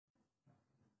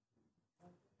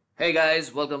Hey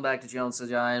guys, welcome back to channel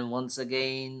Saajaayan once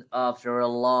again after a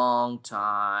long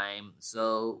time.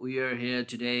 So we are here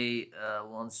today.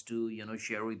 Wants to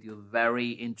share with you very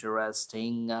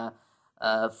interesting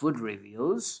food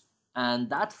reviews, and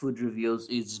that food reviews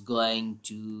is going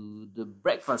to the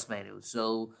breakfast menu.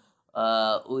 So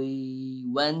we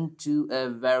went to a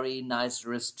very nice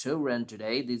restaurant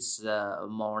today this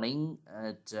morning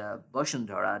at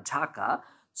Bashundhara, Dhaka.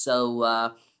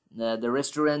 So. The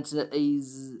restaurant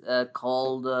is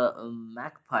called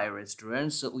Magpie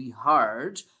restaurant. So we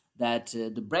heard that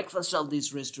the breakfast of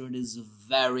this restaurant is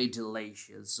very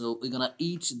delicious. So we're gonna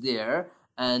eat there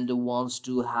and wants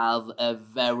to have a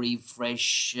very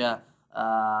fresh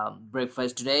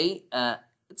breakfast today.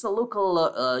 It's a local,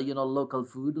 local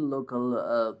food,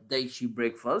 local deshi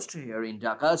breakfast here in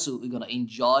Dhaka. So we're gonna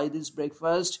enjoy this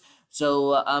breakfast.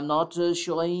 So I'm not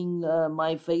showing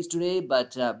my face today,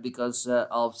 but because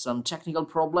of some technical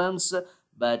problems.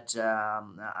 But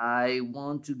I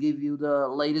want to give you the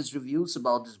latest reviews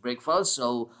about this breakfast.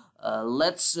 So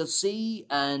let's see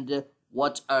and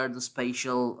what are the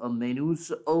special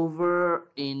menus over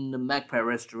in the Magpie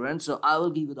restaurant. So I will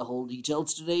give you the whole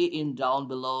details today in down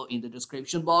below in the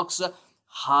description box,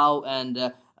 how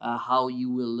and how you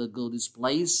will go this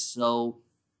place. So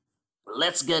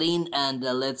let's get in and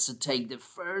let's take the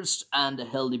first and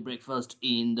healthy breakfast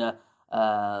in the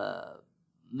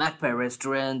Magpie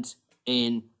restaurant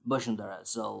in Bashundhara.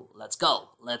 So let's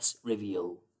go. Let's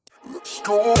review. Let's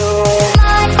go.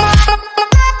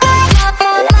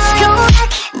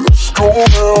 Let's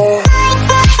go.